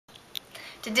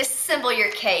to disassemble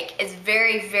your cake is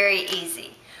very, very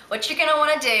easy. What you're going to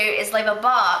want to do is leave a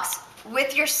box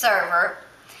with your server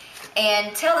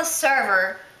and tell the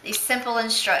server these simple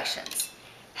instructions.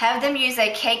 Have them use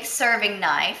a cake serving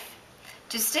knife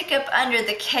to stick up under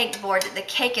the cake board that the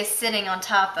cake is sitting on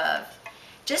top of.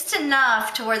 Just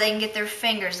enough to where they can get their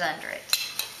fingers under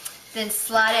it. Then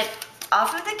slide it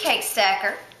off of the cake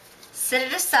stacker, set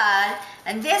it aside,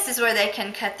 and this is where they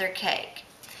can cut their cake.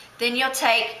 Then you'll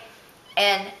take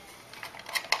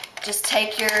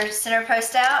your center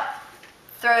post out,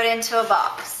 throw it into a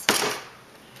box.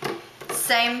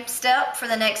 Same step for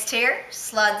the next tier.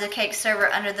 Slide the cake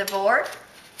server under the board,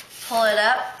 pull it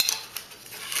up,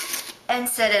 and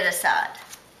set it aside.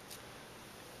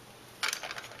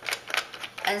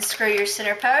 Unscrew your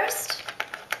center post.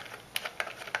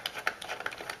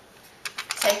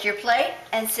 Take your plate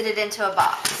and set it into a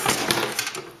box.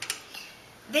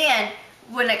 Then,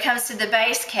 when it comes to the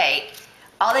base cake,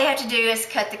 all they have to do is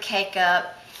cut the cake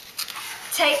up,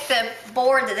 take the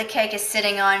board that the cake is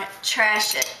sitting on,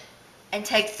 trash it, and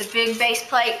take the big base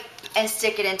plate and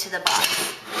stick it into the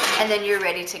box. And then you're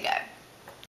ready to go.